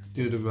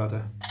 do the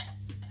rudder.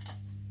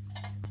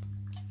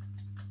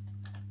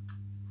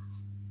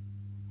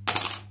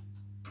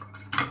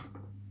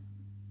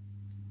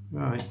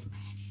 Right.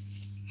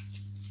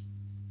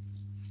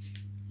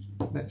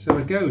 Let's have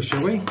a go,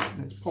 shall we?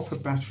 Let's pop a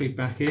battery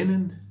back in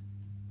and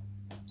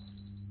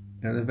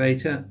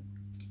elevator.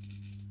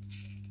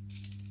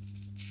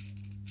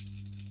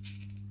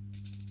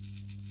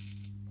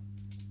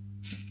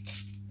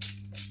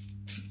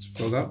 Let's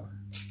fill up.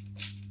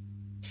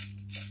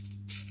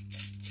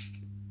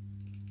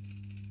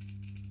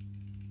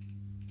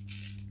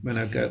 When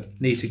I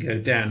need to go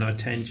down, I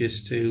tend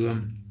just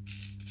to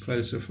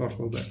close the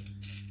throttle, but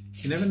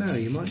you never know,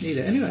 you might need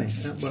it. Anyway,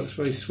 that works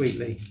very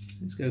sweetly.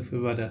 Let's go for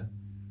rudder.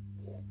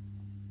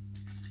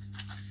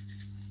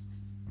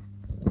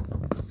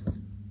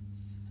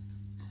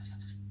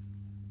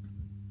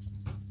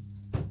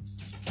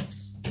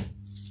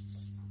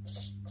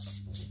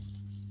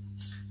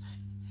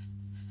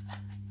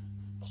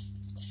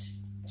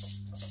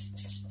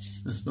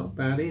 That's not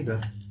bad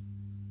either.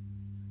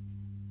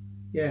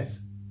 Yes.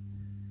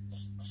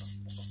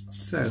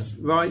 So,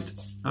 right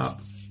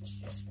up.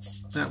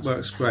 That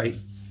works great.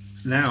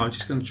 Now I'm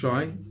just going to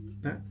try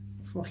that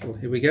throttle.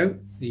 Here we go. Are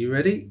you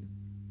ready?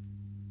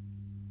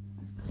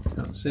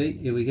 Can't see.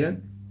 Here we go.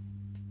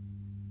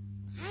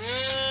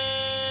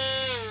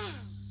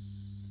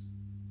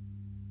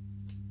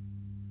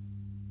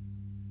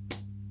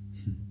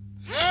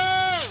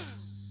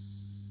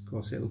 Of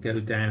course, it'll go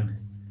down.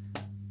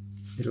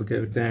 It'll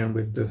go down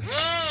with the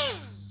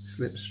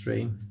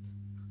slipstream.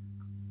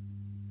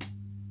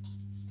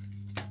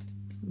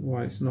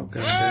 Why it's not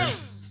going down?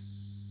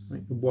 I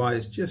think the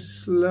wire's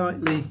just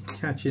slightly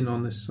catching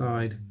on the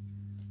side,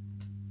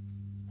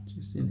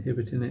 just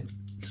inhibiting it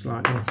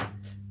slightly.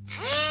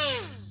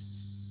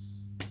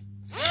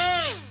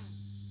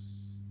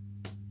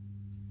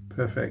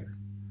 Perfect.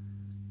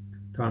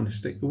 Time to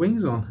stick the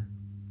wings on.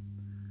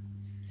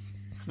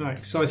 Right,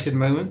 excited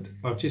moment.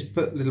 I've just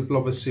put a little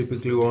blob of super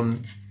glue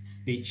on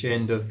each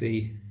end of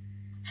the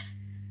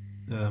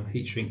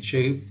heat shrink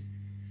tube,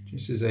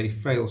 just as a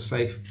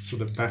fail-safe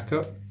sort of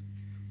backup.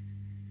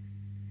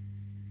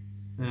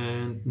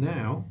 And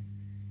now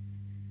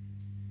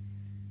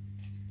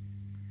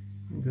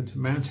I'm going to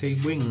mount a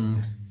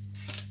wing.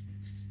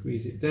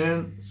 Squeeze it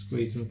down,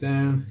 squeeze them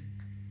down,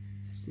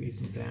 squeeze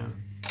them down.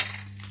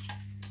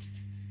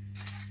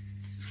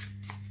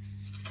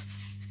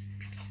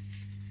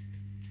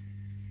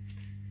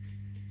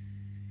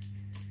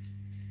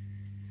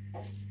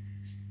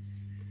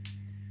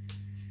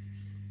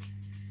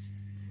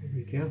 There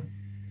we go.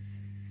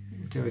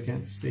 We'll go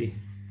against the...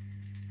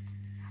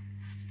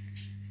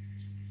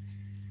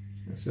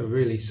 That's a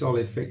really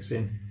solid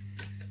fixing.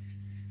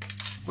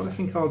 What I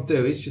think I'll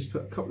do is just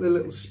put a couple of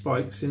little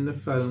spikes in the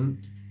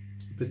foam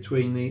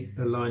between the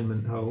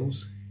alignment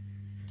holes,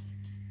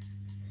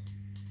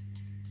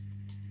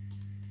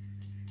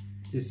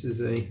 just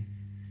as a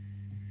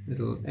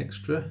little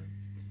extra.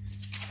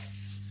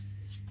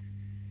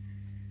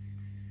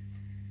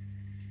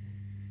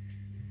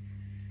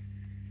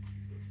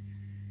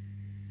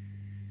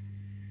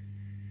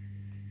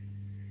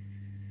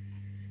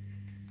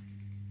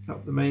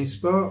 Up the main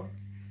spar.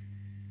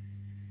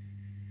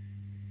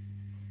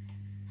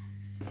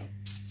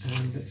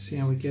 And let's see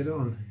how we get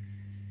on.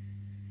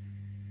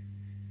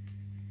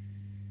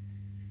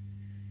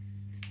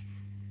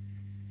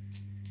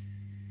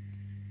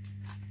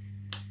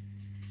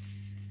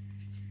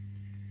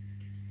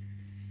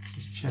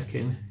 Just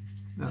checking.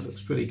 That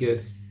looks pretty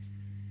good.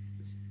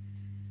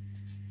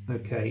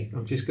 Okay,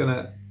 I'm just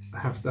gonna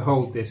have to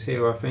hold this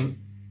here, I think,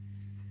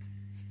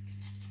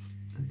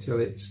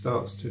 until it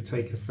starts to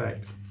take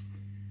effect.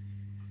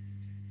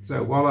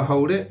 So while I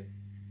hold it,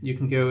 you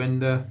can go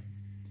and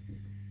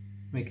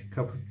make a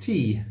cup of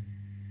tea.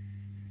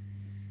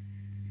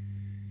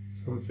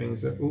 Some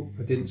things that, oh,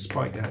 I didn't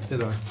spike that,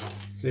 did I?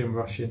 See, I'm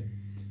rushing.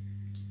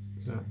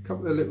 So a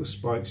couple of little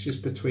spikes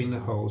just between the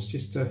holes,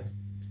 just to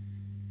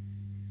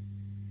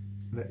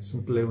let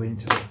some glue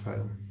into the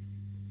foam.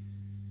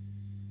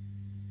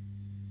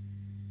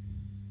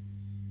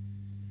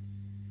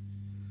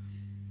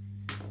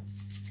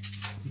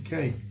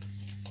 Okay.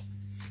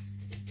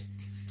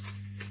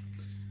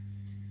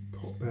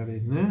 Pop that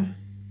in there.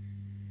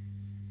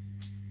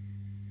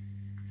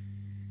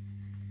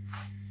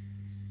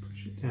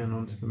 Down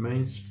onto the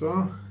main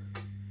spar. Look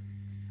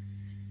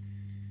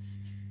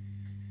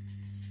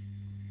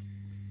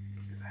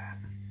at that.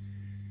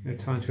 No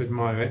time to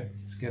admire it.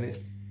 Let's get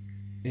it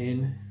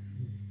in,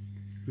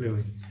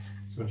 gluey.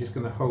 So I'm just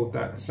going to hold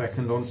that a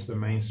second onto the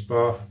main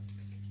spar.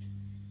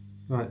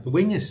 Right, the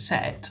wing is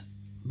set,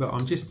 but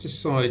I'm just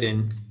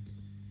deciding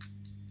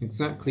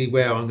exactly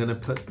where I'm going to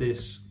put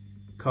this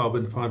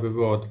carbon fibre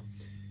rod.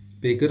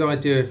 Be a good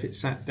idea if it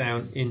sat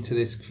down into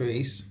this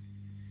crease.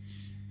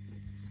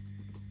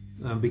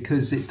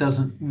 Because it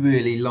doesn't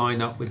really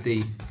line up with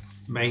the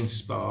main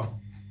spar,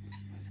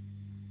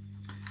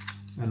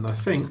 and I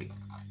think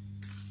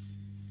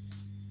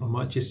I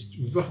might just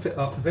rough it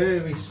up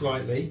very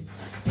slightly,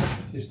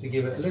 just to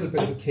give it a little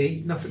bit of a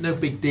key. Nothing, no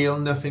big deal,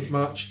 nothing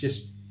much.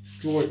 Just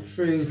draw it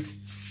through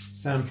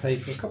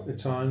sandpaper a couple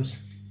of times,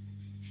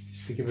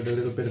 just to give it a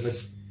little bit of a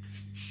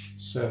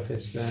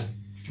surface there,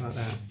 like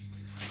that.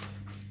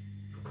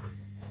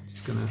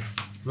 Just going to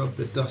rub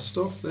the dust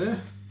off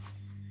there.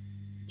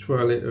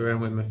 Twirl it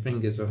around with my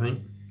fingers, I think.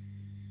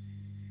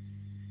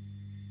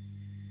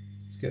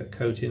 Just get a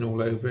coating all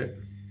over it.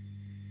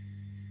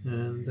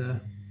 And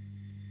just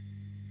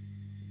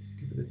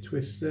give it a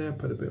twist there,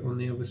 put a bit on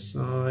the other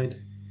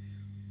side.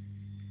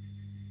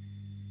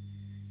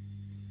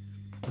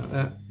 Like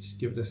that, just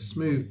give it a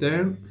smooth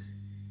down.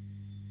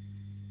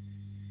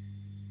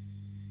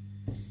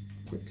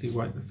 Quickly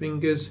wipe my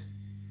fingers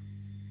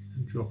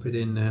and drop it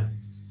in there.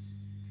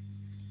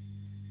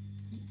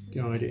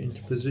 Guide it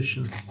into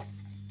position.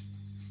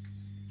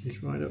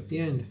 Just right up the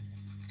end.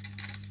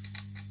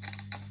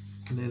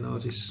 And then I'll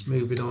just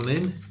smooth it on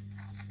in.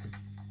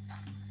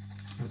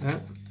 Like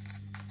that.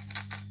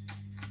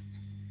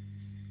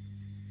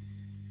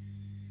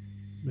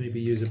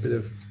 Maybe use a bit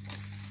of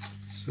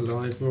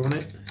saliva on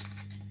it.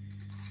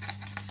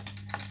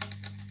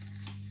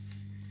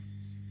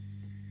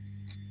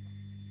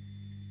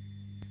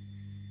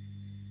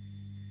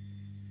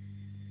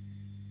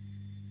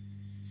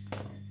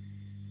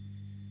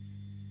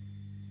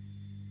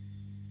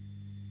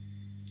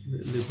 A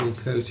bit liberal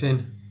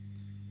coating,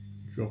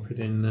 drop it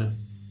in there.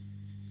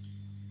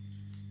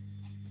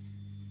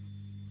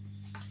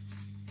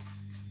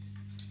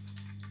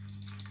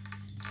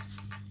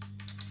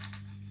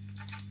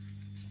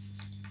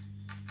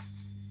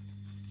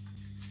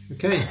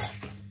 Okay,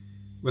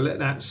 we'll let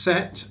that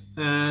set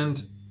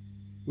and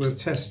we'll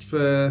test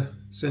for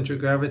centre of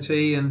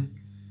gravity and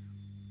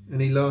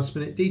any last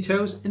minute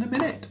details in a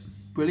minute.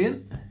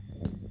 Brilliant.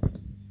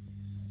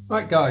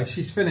 Right guys,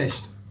 she's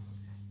finished.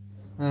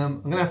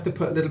 I'm going to have to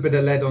put a little bit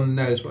of lead on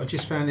the nose, but I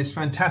just found this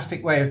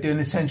fantastic way of doing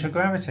the centre of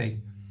gravity.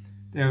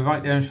 They're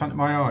right there in front of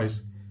my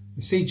eyes.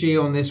 The CG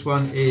on this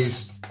one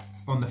is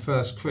on the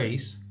first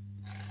crease.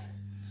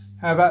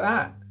 How about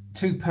that?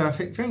 Two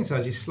perfect things.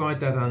 I just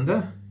slide that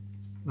under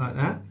like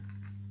that.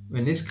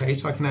 In this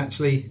case, I can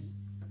actually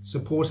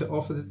support it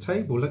off of the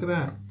table. Look at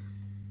that.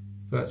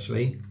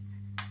 Virtually.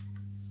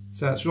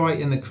 So that's right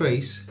in the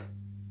crease.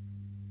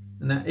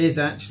 And that is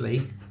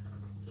actually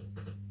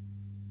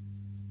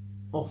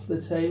off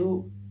the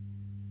table.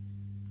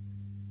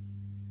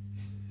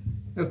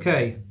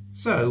 Okay,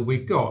 so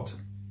we've got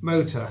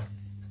motor.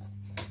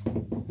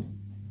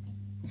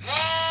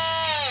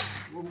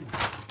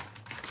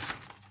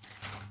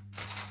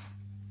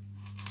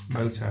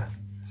 Motor.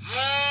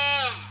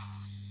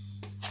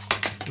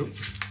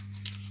 Oops.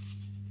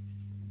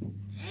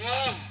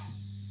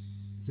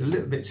 It's a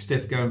little bit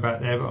stiff going back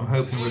there, but I'm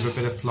hoping with a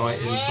bit of flight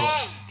it'll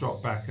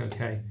drop back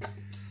okay.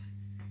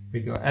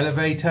 We got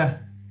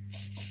elevator.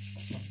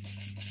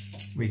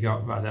 We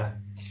got rudder.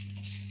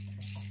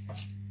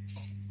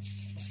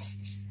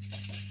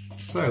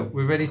 So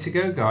we're ready to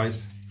go,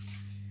 guys.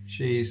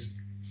 She's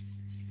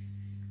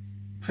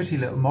a pretty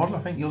little model, I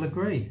think you'll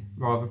agree.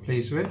 Rather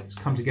pleased with it. It's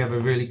come together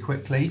really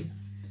quickly.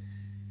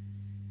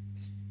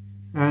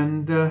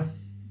 And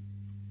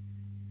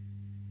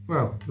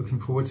well, looking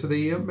forward to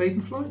the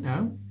maiden flight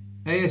now.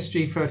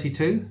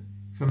 ASG-32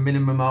 from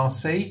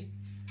MinimumRC.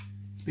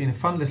 It's been a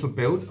fun little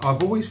build.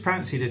 I've always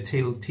fancied a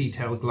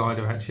T-tail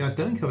glider actually. I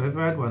don't think I've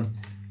ever had one.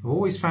 I've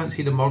always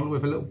fancied a model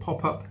with a little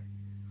pop-up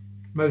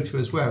motor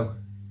as well.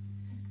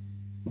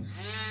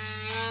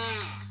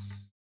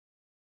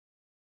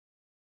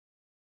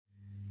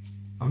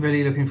 I'm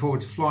really looking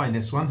forward to flying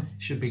this one.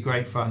 Should be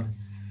great fun.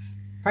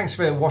 Thanks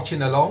for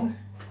watching along.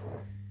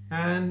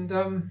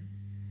 And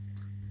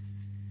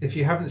if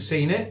you haven't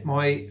seen it,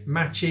 my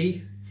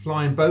Matchy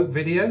flying boat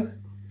video,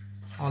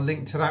 I'll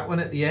link to that one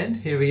at the end.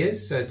 Here he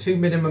is. So 2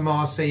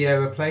 MinimumRC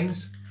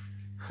aeroplanes.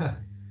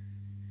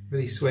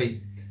 Really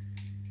sweet.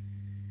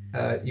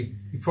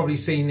 You've probably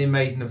seen the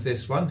maiden of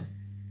this one.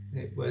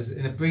 It was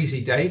in a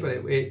breezy day, but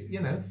it you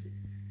know,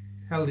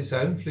 held its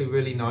own, flew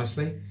really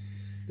nicely.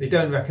 They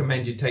don't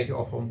recommend you take it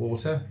off on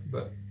water,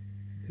 but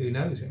who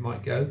knows, it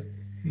might go.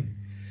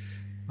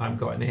 I haven't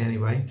got any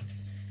anyway.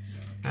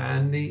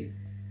 And the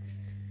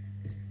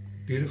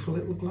beautiful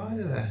little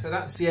glider there. So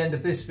that's the end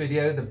of this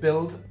video, the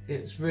build.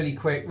 It's really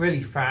quick,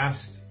 really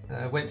fast,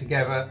 went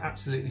together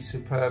absolutely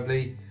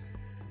superbly.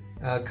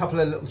 A couple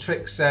of little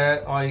tricks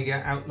there I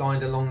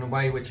outlined along the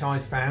way which I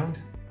found,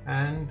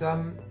 and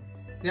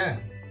yeah,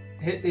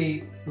 hit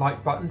the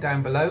like button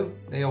down below,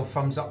 the old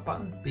thumbs up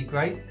button, be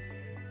great,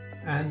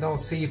 and I'll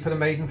see you for the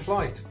maiden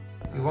flight.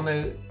 If you want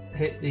to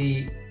hit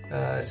the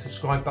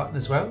subscribe button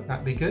as well,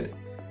 that'd be good.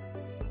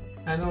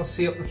 And I'll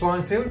see you up the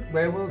flying field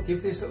where we'll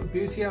give this little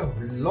beauty a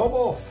lob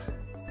off.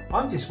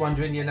 I'm just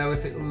wondering, you know,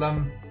 if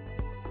it'll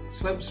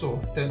slope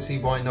soar. Don't see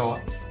why not.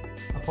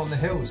 Up on the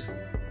hills.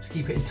 To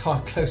keep it in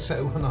tight close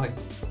so when I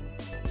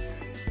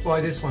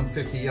fly this one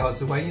 50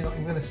 yards away, you're not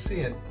even going to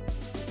see it.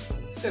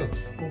 Still,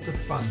 all good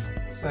fun.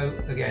 So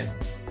again,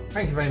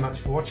 thank you very much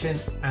for watching,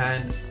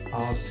 and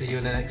I'll see you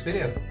in the next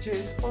video.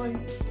 Cheers, bye.